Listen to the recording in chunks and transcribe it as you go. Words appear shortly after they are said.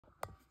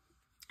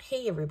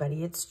Hey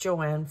everybody, it's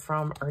Joanne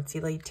from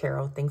Artsy Light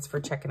Tarot. Thanks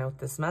for checking out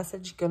this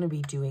message. Going to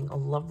be doing a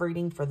love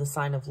reading for the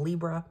sign of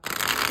Libra,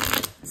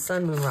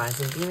 Sun, Moon,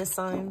 Rising, Venus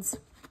signs.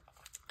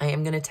 I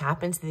am going to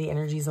tap into the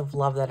energies of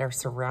love that are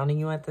surrounding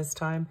you at this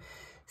time.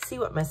 See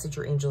what message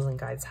your angels and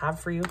guides have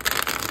for you.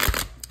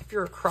 If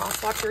you're a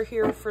cross watcher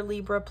here for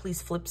Libra,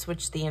 please flip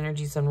switch the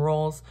energies and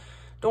roles.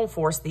 Don't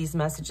force these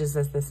messages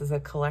as this is a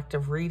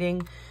collective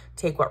reading.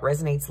 Take what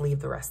resonates, leave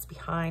the rest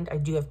behind. I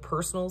do have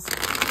personals,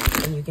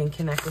 and you can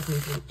connect with me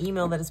through an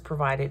email that is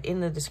provided in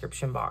the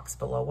description box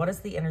below. What is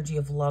the energy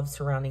of love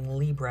surrounding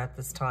Libra at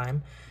this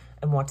time,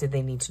 and what did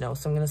they need to know?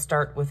 So I'm going to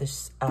start with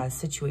a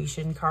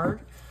situation card,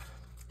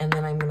 and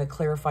then I'm going to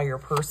clarify your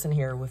person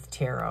here with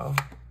tarot.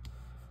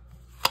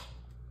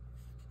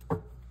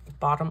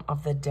 Bottom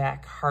of the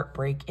deck,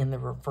 heartbreak in the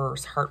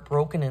reverse,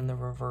 heartbroken in the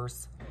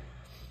reverse.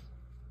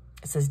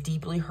 It says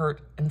deeply hurt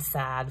and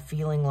sad,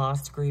 feeling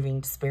lost,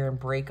 grieving, despair, and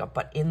breakup,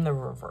 but in the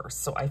reverse.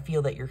 So I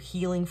feel that you're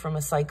healing from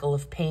a cycle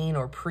of pain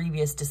or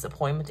previous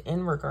disappointment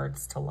in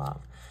regards to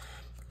love.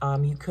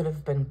 You could have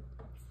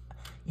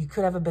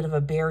a bit of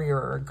a barrier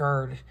or a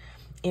guard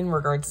in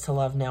regards to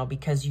love now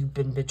because you've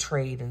been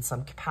betrayed in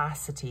some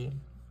capacity.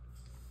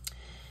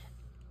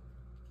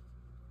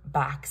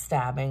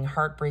 Backstabbing,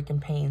 heartbreak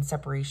and pain,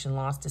 separation,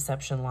 loss,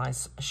 deception,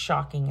 lies, a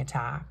shocking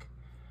attack.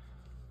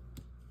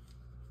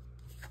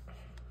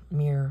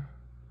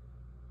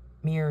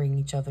 Mirroring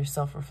each other,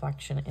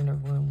 self-reflection, inner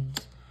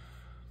wounds,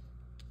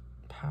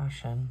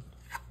 passion.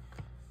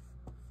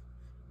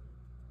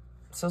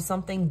 So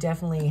something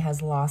definitely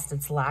has lost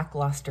its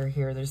lackluster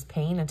here. There's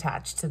pain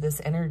attached to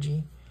this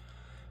energy,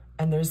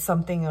 and there's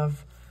something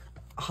of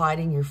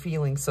hiding your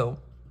feelings. So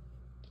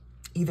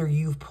either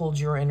you've pulled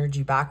your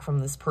energy back from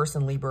this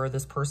person, Libra, or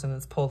this person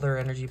has pulled their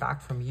energy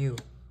back from you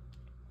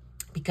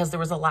because there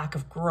was a lack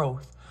of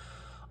growth,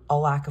 a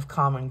lack of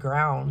common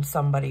ground.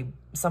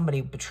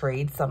 Somebody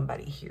betrayed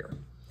somebody here.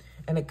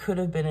 And it could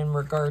have been in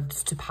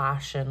regards to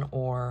passion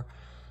or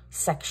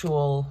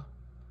sexual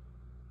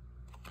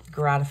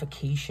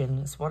gratification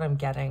is what I'm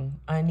getting.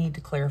 I need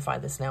to clarify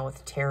this now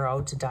with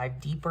tarot to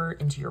dive deeper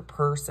into your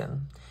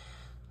person.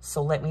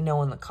 So let me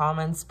know in the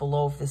comments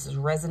below if this is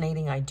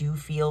resonating. I do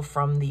feel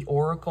from the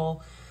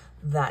oracle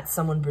that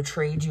someone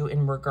betrayed you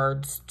in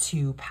regards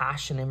to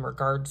passion, in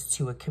regards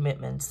to a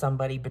commitment.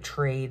 Somebody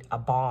betrayed a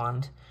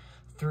bond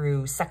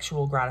through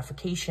sexual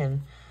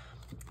gratification,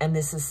 and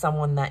this is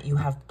someone that you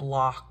have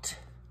blocked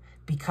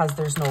because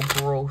there's no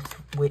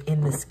growth within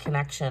this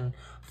connection.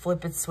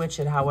 Flip it, switch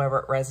it, however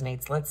it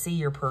resonates. Let's see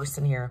your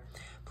person here.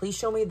 Please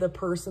show me the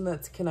person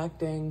that's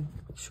connecting.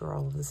 Make sure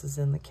all of this is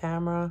in the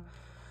camera.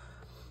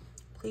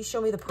 Please show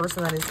me the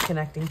person that is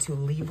connecting to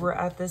Libra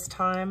at this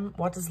time.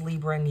 What does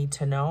Libra need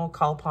to know?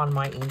 Call upon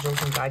my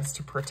angels and guides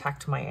to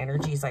protect my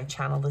energies. I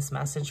channel this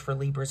message for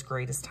Libra's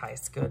greatest,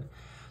 highest good.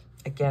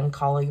 Again,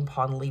 calling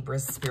upon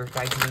Libra's spirit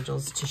guides and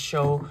angels to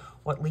show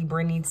what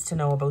Libra needs to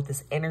know about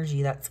this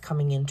energy that's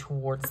coming in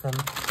towards them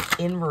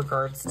in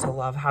regards to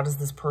love. How does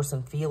this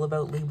person feel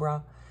about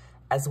Libra,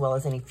 as well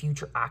as any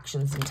future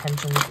actions,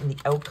 intentions, and the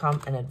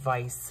outcome and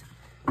advice.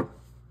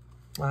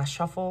 Last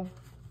shuffle.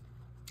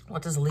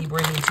 What does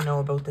Libra need to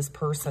know about this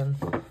person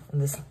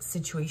and this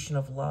situation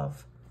of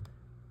love?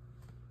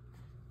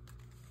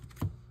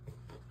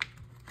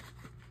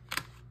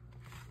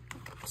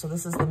 So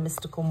this is the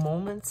Mystical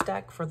Moments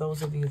deck for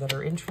those of you that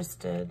are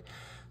interested.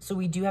 So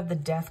we do have the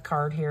Death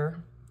card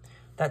here.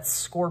 That's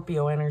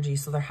Scorpio energy.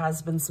 So there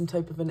has been some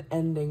type of an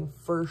ending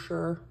for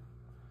sure.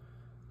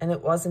 And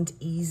it wasn't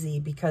easy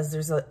because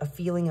there's a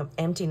feeling of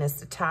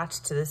emptiness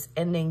attached to this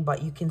ending.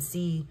 But you can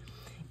see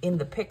in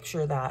the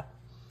picture that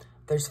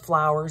there's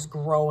flowers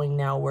growing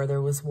now where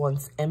there was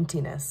once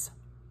emptiness.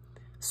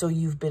 So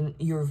you've been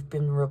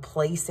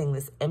replacing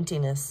this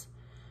emptiness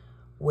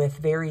with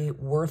very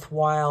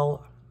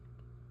worthwhile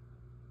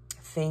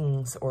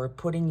things, or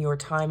putting your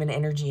time and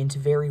energy into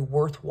very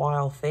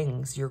worthwhile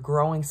things. You're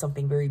growing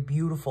something very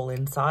beautiful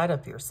inside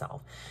of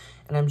yourself.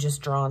 And I'm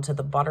just drawn to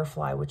the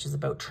butterfly, which is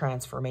about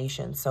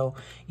transformation. So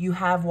you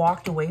have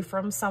walked away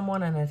from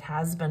someone, and it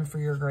has been for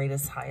your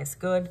greatest, highest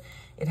good.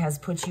 It has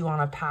put you on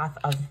a path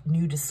of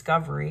new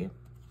discovery.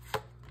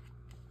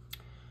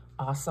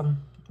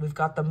 Awesome. We've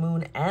got the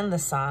moon and the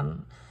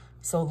sun.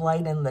 So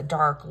light and the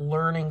dark,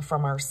 learning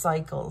from our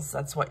cycles.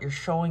 That's what you're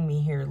showing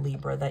me here,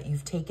 Libra, that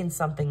you've taken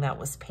something that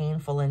was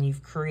painful and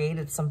you've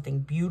created something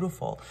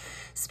beautiful.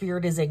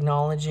 Spirit is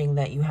acknowledging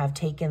that you have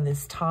taken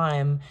this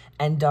time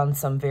and done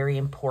some very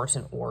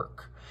important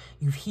work.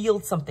 You've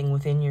healed something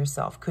within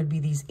yourself. Could be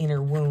these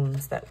inner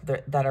wounds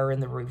that are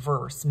in the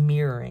reverse,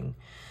 mirroring.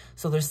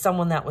 So there's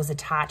someone that was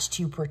attached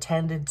to you,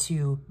 pretended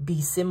to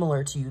be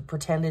similar to you,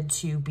 pretended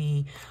to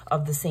be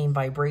of the same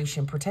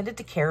vibration, pretended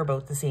to care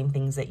about the same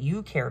things that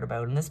you cared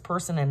about. And this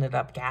person ended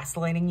up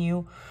gaslighting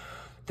you.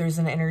 There's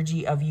an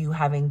energy of you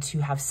having to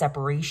have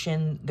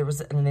separation. There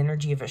was an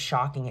energy of a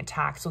shocking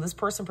attack. So this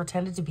person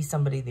pretended to be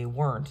somebody they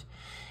weren't,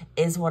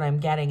 is what I'm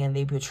getting. And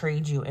they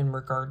betrayed you in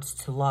regards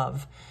to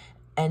love.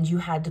 and you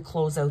had to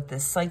close out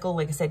this cycle.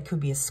 Like I said,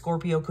 could be a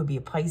Scorpio, could be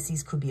a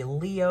Pisces, could be a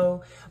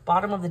Leo.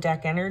 Bottom of the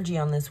deck energy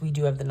on this, we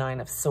do have the 9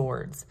 of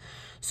Swords.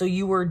 So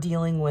you were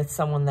dealing with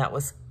someone that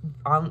was,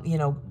 you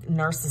know,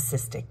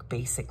 narcissistic,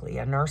 basically.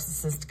 A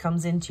narcissist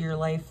comes into your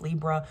life,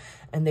 Libra,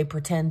 and they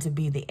pretend to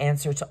be the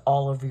answer to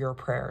all of your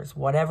prayers.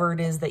 Whatever it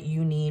is that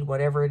you need,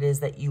 whatever it is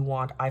that you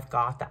want, I've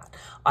got that.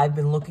 I've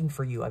been looking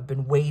for you. I've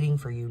been waiting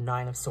for you.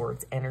 9 of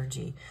Swords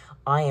energy.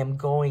 I am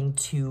going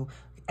to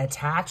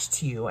attach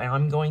to you, and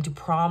I'm going to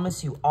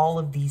promise you all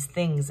of these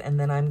things, and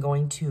then I'm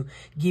going to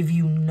give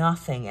you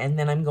nothing, and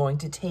then I'm going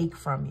to take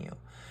from you.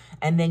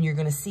 And then you're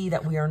going to see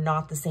that we are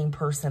not the same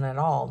person at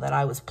all, that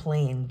I was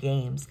playing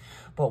games.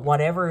 But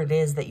whatever it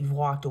is that you've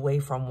walked away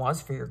from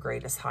was for your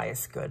greatest,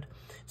 highest good.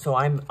 So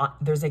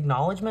there's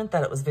acknowledgement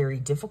that it was very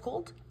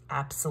difficult,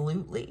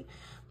 absolutely.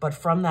 But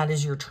from that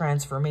is your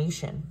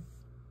transformation.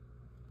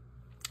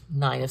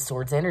 9 of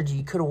Swords energy.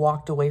 You could have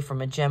walked away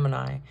from a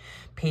Gemini.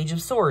 Page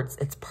of Swords.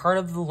 It's part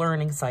of the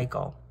learning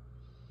cycle,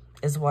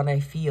 is what I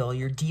feel.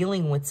 You're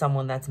dealing with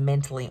someone that's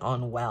mentally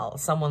unwell,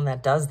 someone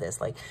that does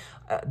this. Like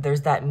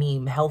there's that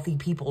meme, healthy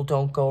people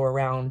don't go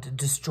around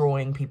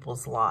destroying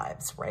people's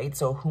lives, right?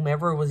 So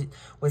whomever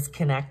was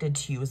connected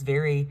to you was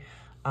very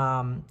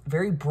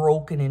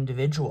broken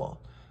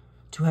individual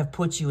to have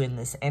put you in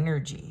this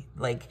energy.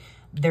 Like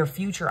their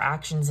future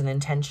actions and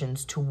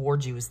intentions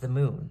towards you is the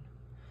moon.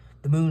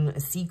 The moon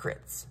is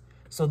secrets.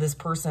 So this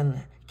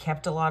person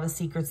kept a lot of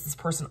secrets. This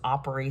person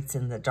operates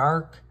in the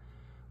dark,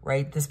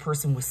 right? This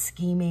person was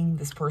scheming.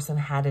 This person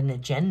had an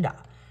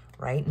agenda,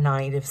 right?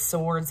 9 of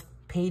Swords,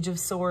 Page of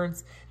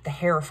Swords, the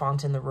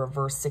Hierophant in the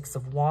reverse, 6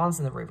 of Wands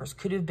in the reverse.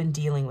 Could have been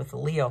dealing with a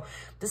Leo.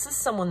 This is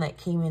someone that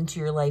came into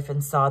your life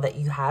and saw that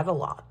you had a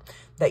lot,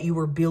 that you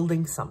were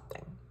building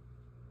something,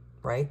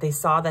 right? They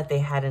saw that they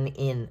had an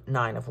in,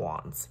 9 of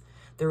Wands.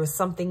 There was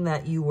something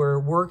that you were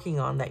working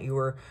on, that you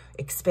were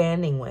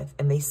expanding with,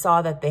 and they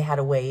saw that they had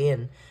a way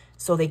in.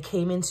 So they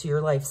came into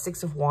your life,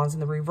 6 of Wands in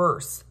the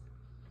reverse.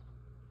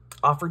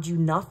 Offered you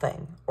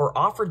nothing, or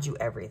offered you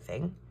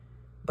everything,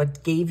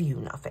 but gave you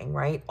nothing,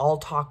 right? All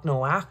talk,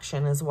 no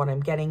action is what I'm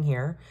getting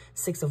here.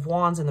 6 of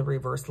Wands in the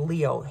reverse,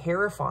 Leo,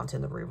 Hierophant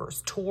in the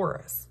reverse,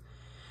 Taurus.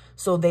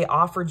 So they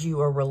offered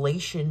you a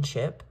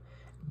relationship,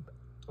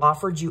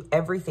 offered you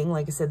everything,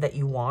 like I said, that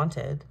you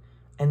wanted,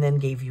 and then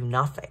gave you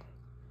nothing.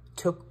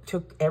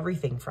 Took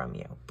everything from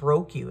you,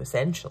 broke you,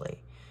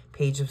 essentially.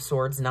 Page of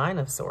Swords, 9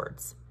 of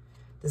Swords.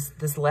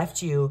 This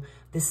left you,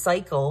 this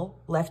cycle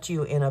left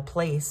you in a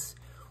place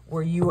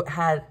where you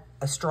had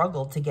a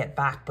struggle to get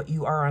back, but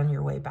you are on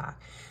your way back.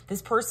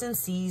 This person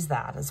sees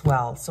that as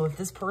well. So if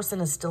this person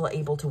is still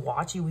able to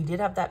watch you, we did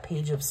have that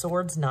Page of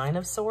Swords, 9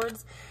 of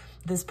Swords.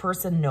 This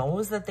person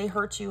knows that they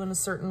hurt you in a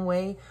certain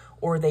way,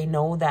 or they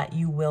know that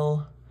you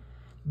will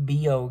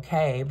be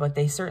okay, but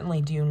they certainly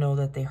do know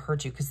that they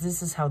hurt you, because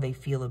this is how they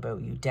feel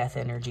about you, death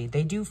energy.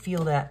 They do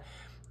feel that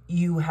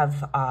you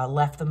have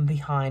left them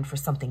behind for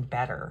something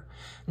better.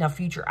 Now,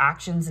 future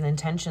actions and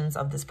intentions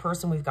of this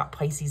person, we've got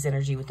Pisces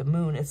energy with the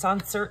moon. It's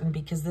uncertain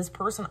because this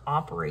person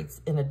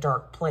operates in a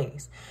dark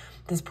place.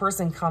 This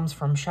person comes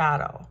from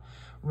shadow,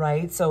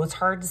 right? So it's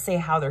hard to say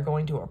how they're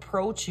going to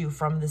approach you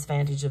from this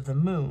vantage of the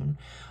moon,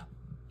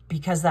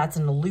 because that's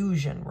an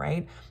illusion,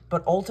 right?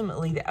 But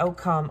ultimately, the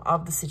outcome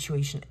of the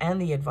situation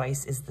and the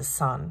advice is the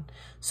sun.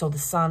 So the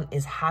sun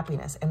is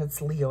happiness, and it's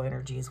Leo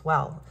energy as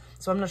well.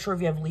 So I'm not sure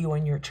if you have Leo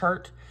in your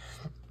chart,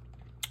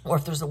 or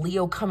if there's a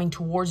Leo coming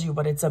towards you,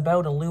 but it's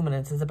about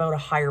illuminance. It's about a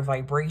higher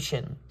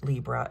vibration,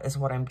 Libra, is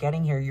what I'm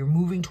getting here. You're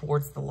moving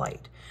towards the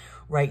light,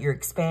 right? You're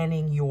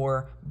expanding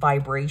your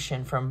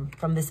vibration from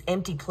this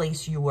empty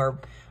place. You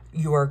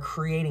are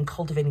creating,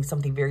 cultivating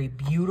something very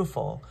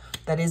beautiful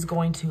that is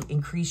going to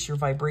increase your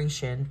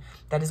vibration,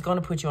 that is going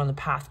to put you on the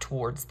path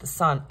towards the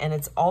sun. And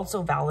it's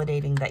also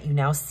validating that you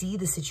now see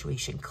the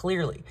situation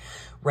clearly,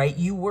 right?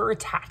 You were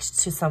attached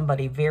to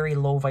somebody very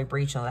low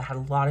vibrational that had a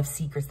lot of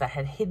secrets, that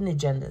had hidden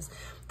agendas.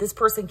 This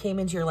person came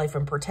into your life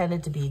and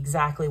pretended to be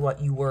exactly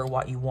what you were,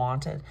 what you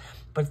wanted.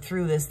 But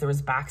through this, there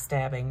was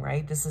backstabbing,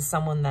 right? This is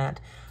someone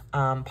that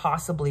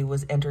possibly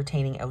was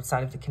entertaining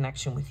outside of the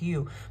connection with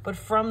you. But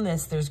from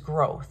this, there's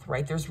growth,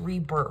 right? There's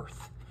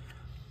rebirth.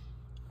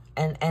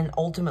 And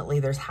ultimately,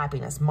 there's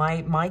happiness.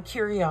 My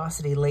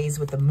curiosity lays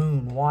with the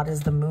moon. What is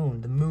the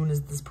moon? The moon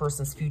is this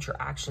person's future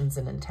actions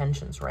and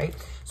intentions, right?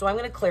 So I'm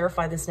going to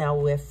clarify this now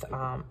with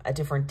a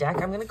different deck.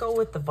 I'm going to go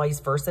with the vice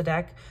versa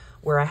deck,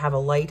 where I have a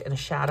light and a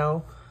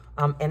shadow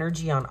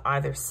energy on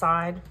either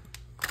side.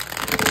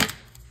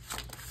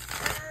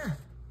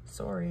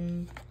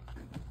 Sorry.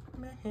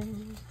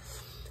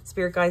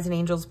 Spirit guides and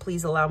angels,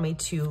 please allow me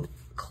to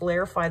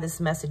clarify this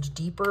message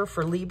deeper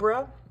for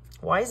Libra.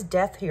 Why is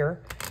death here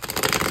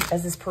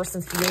as this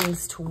person's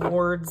feelings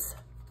towards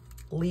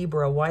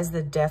Libra? Why is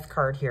the death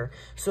card here?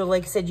 So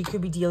like I said, you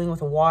could be dealing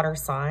with a water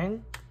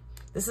sign.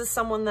 This is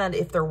someone that,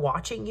 if they're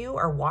watching you,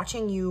 are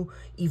watching you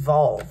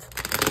evolve,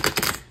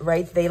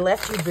 right? They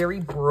left you very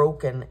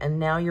broken, and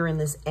now you're in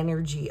this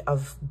energy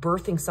of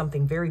birthing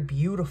something very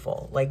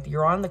beautiful. Like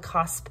you're on the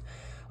cusp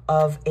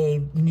of a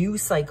new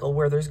cycle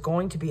where there's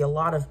going to be a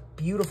lot of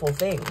beautiful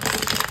things.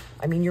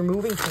 I mean, you're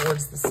moving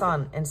towards the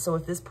sun. And so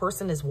if this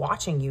person is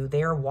watching you,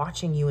 they are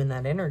watching you in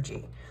that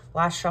energy.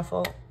 Last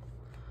shuffle.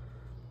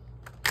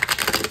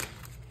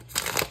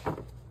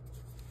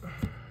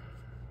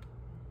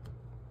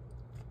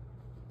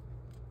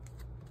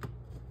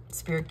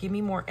 Spirit, give me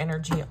more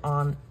energy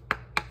on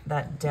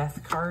that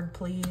death card,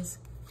 please.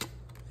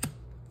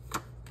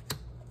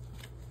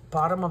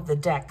 Bottom of the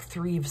deck,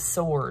 3 of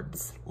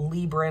Swords,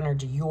 Libra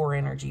energy, your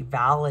energy,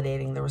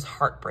 validating. There was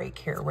heartbreak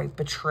here, right?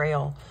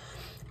 Betrayal.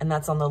 And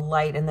that's on the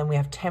light. And then we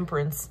have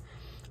Temperance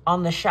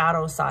on the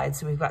shadow side.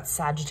 So we've got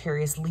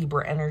Sagittarius,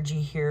 Libra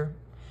energy here,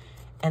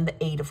 and the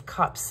 8 of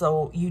Cups.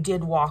 So you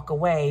did walk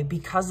away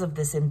because of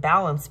this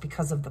imbalance,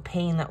 because of the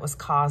pain that was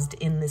caused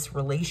in this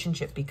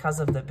relationship, because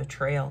of the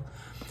betrayal.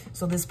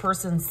 So this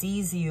person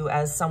sees you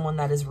as someone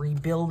that is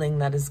rebuilding,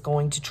 that is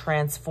going to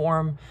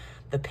transform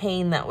the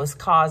pain that was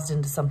caused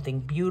into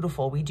something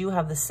beautiful. We do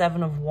have the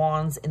 7 of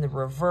Wands in the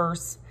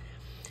reverse,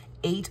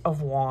 8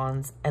 of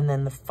Wands, and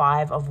then the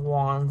 5 of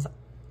Wands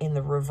in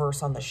the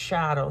reverse on the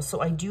shadow. So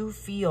I do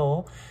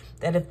feel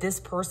that if this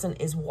person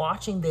is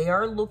watching, they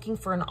are looking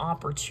for an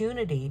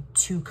opportunity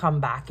to come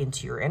back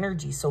into your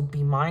energy. So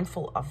be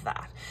mindful of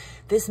that.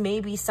 This may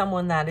be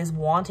someone that is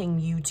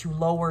wanting you to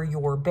lower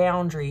your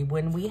boundary.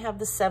 When we have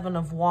the 7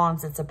 of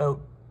Wands, it's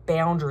about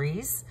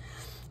boundaries.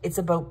 It's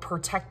about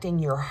protecting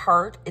your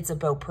heart. It's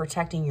about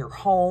protecting your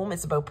home.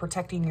 It's about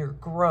protecting your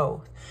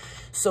growth.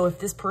 So if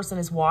this person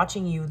is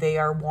watching you, they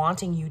are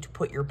wanting you to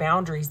put your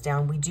boundaries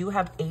down. We do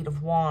have 8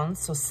 of Wands.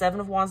 So 7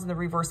 of Wands in the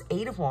reverse,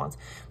 8 of Wands.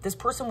 This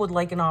person would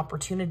like an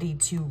opportunity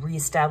to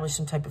reestablish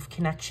some type of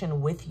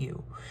connection with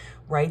you,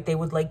 right? They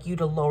would like you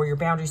to lower your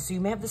boundaries. So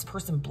you may have this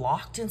person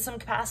blocked in some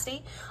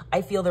capacity.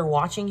 I feel they're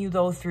watching you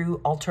though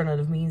through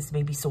alternative means,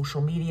 maybe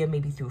social media,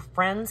 maybe through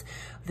friends.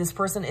 This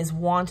person is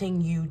wanting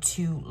you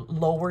to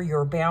lower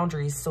your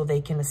boundaries so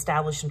they can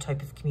establish some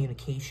type of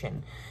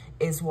communication,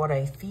 is what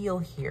I feel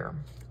here.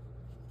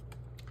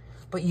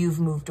 But you've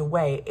moved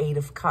away. 8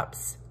 of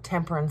Cups,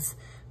 Temperance,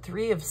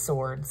 3 of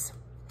Swords,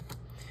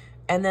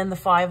 and then the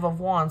 5 of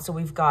Wands. So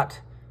we've got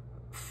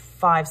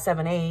 5,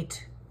 7,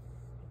 8,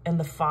 and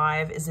the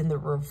 5 is in the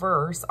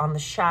reverse on the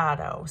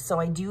shadow. So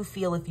I do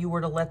feel if you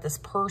were to let this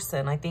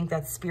person, I think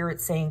that's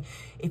Spirit saying,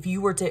 if you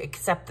were to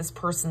accept this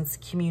person's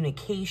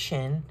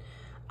communication,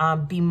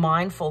 be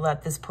mindful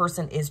that this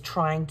person is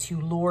trying to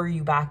lure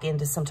you back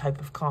into some type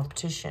of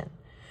competition,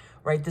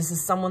 right? This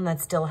is someone that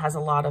still has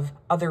a lot of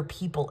other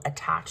people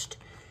attached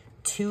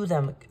to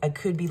them. It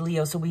could be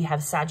Leo. So we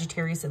have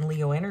Sagittarius and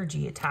Leo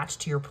energy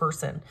attached to your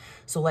person.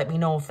 So let me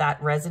know if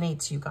that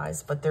resonates, you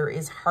guys. But there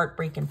is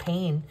heartbreak and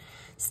pain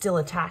still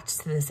attached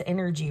to this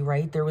energy,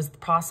 right? There was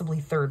possibly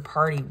third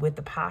party with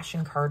the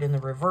Passion card in the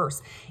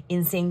reverse.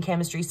 Insane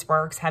chemistry,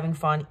 sparks, having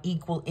fun,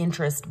 equal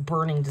interest,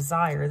 burning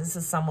desire. This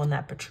is someone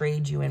that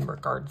betrayed you in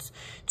regards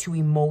to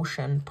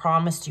emotion,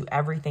 promised you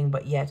everything,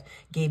 but yet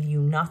gave you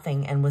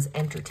nothing and was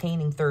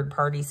entertaining third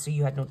parties, so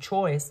you had no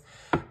choice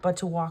but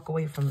to walk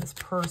away from this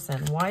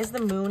person. Why is the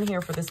Moon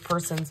here for this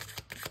person's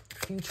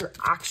future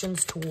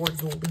actions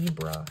towards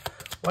Libra?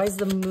 Why is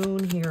the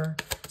Moon here?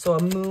 So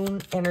a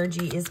Moon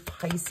energy is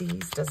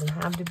Pisces, doesn't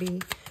have to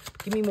be.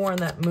 Give me more on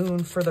that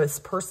Moon for this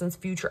person's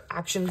future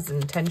actions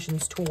and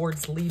intentions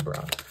towards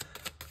Libra.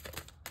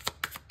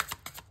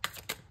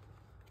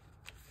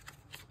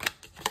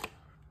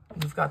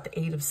 We've got the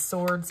 8 of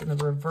Swords in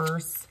the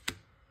reverse.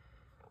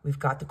 We've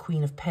got the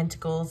Queen of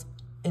Pentacles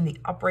in the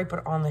upright,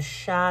 but on the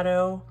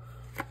shadow.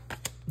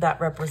 That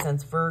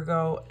represents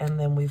Virgo. And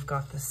then we've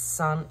got the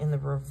Sun in the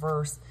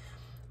reverse.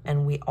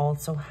 And we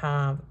also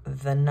have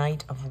the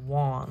Knight of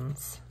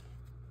Wands.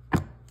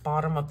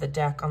 Bottom of the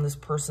deck on this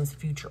person's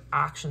future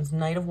actions.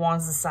 Knight of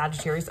Wands is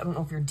Sagittarius. I don't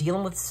know if you're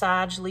dealing with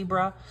Sag,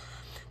 Libra.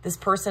 This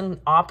person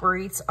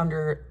operates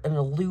under an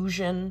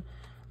illusion,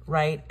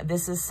 right?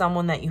 This is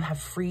someone that you have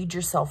freed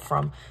yourself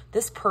from.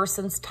 This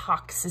person's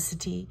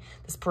toxicity,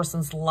 this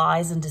person's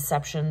lies and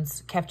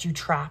deceptions kept you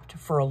trapped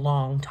for a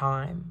long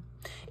time.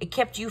 It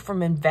kept you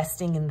from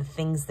investing in the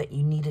things that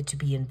you needed to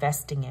be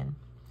investing in.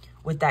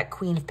 With that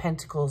Queen of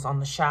Pentacles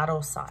on the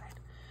shadow side,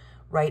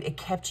 right? It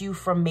kept you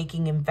from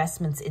making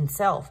investments in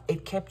self.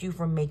 It kept you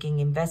from making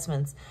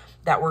investments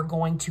that were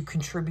going to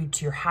contribute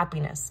to your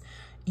happiness.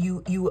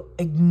 You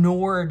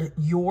ignored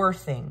your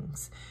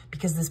things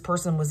because this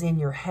person was in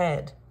your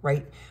head,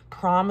 right?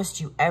 Promised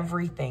you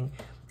everything.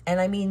 And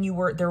I mean,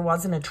 there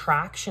was an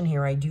attraction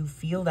here. I do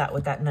feel that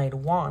with that Knight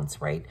of Wands,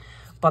 right?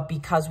 But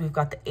because we've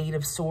got the 8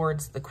 of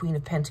Swords, the Queen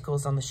of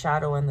Pentacles on the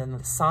shadow, and then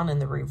the Sun in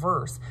the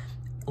reverse,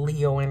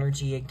 Leo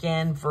energy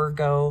again,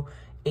 Virgo,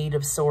 8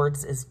 of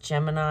Swords is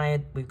Gemini.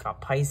 We've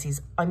got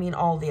Pisces. I mean,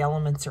 all the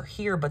elements are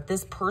here, but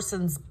this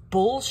person's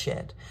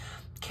bullshit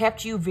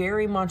kept you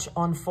very much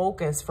on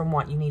focus from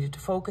what you needed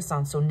to focus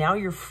on. So now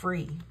you're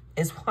free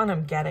is what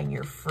I'm getting.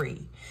 You're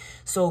free.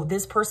 So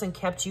this person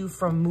kept you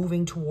from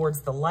moving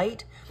towards the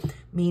light,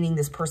 meaning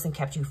this person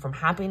kept you from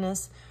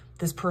happiness.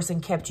 This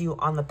person kept you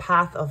on the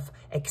path of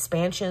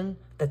expansion,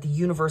 that the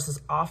universe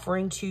is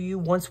offering to you.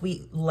 Once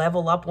we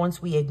level up,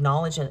 once we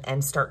acknowledge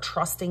and start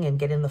trusting and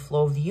get in the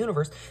flow of the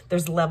universe,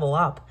 there's level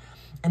up.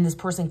 And this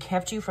person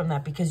kept you from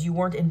that because you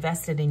weren't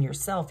invested in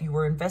yourself. You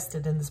were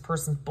invested in this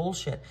person's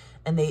bullshit,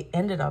 and they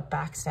ended up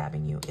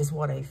backstabbing you, is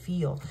what I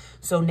feel.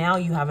 So now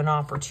you have an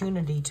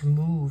opportunity to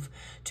move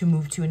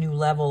to a new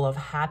level of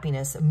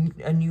happiness,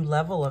 a new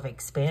level of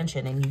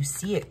expansion. And you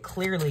see it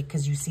clearly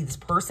because you see this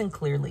person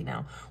clearly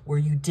now where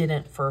you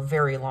didn't for a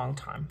very long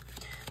time.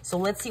 So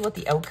let's see what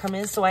the outcome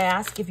is. So I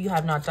ask, if you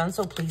have not done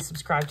so, please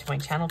subscribe to my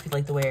channel. If you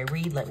like the way I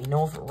read, let me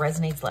know. If it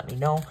resonates, let me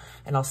know.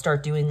 And I'll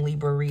start doing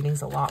Libra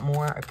readings a lot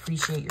more. I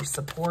appreciate your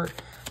support.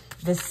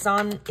 The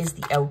Sun is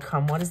the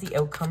outcome. What is the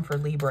outcome for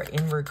Libra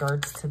in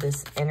regards to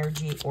this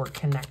energy or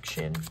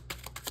connection?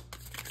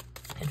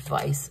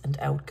 Advice and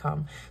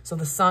outcome. So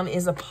the Sun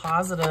is a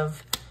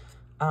positive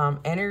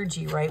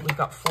energy, right? We've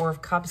got Four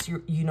of Cups.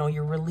 You're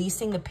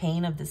releasing the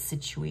pain of this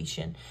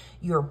situation.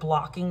 You're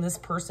blocking this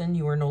person.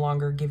 You are no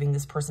longer giving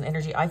this person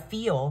energy. I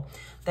feel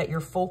that your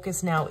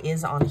focus now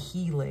is on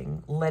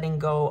healing, letting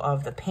go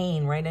of the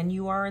pain, right? And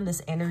you are in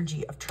this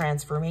energy of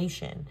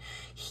transformation,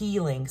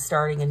 healing,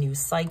 starting a new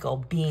cycle,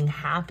 being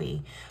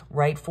happy,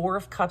 right? Four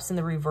of Cups in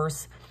the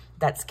reverse.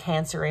 That's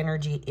Cancer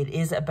energy. It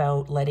is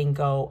about letting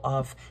go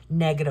of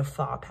negative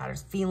thought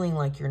patterns, feeling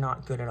like you're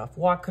not good enough.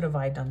 What could have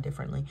I done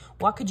differently?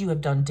 What could you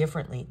have done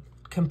differently?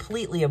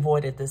 Completely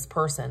avoided this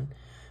person,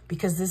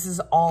 because this is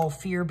all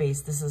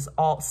fear-based. This is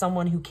all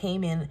someone who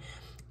came in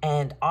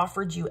and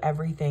offered you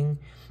everything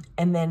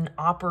and then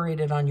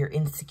operated on your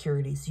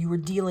insecurities. You were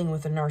dealing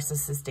with a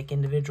narcissistic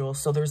individual,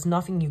 so there's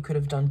nothing you could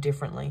have done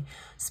differently.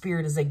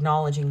 Spirit is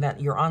acknowledging that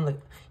you're on the,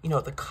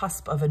 the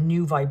cusp of a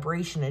new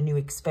vibration, a new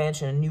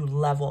expansion, a new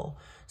level.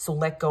 So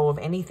let go of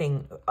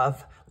anything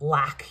of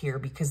lack here,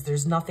 because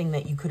there's nothing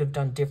that you could have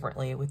done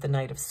differently with the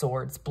Knight of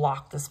Swords.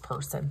 Block this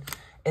person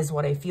is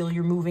what I feel.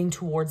 You're moving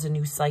towards a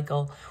new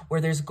cycle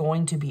where there's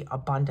going to be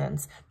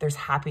abundance, there's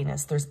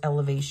happiness, there's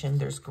elevation,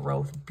 there's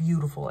growth,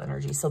 beautiful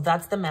energy. So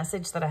that's the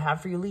message that I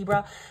have for you,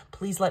 Libra.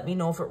 Please let me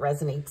know if it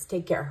resonates.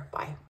 Take care. Bye.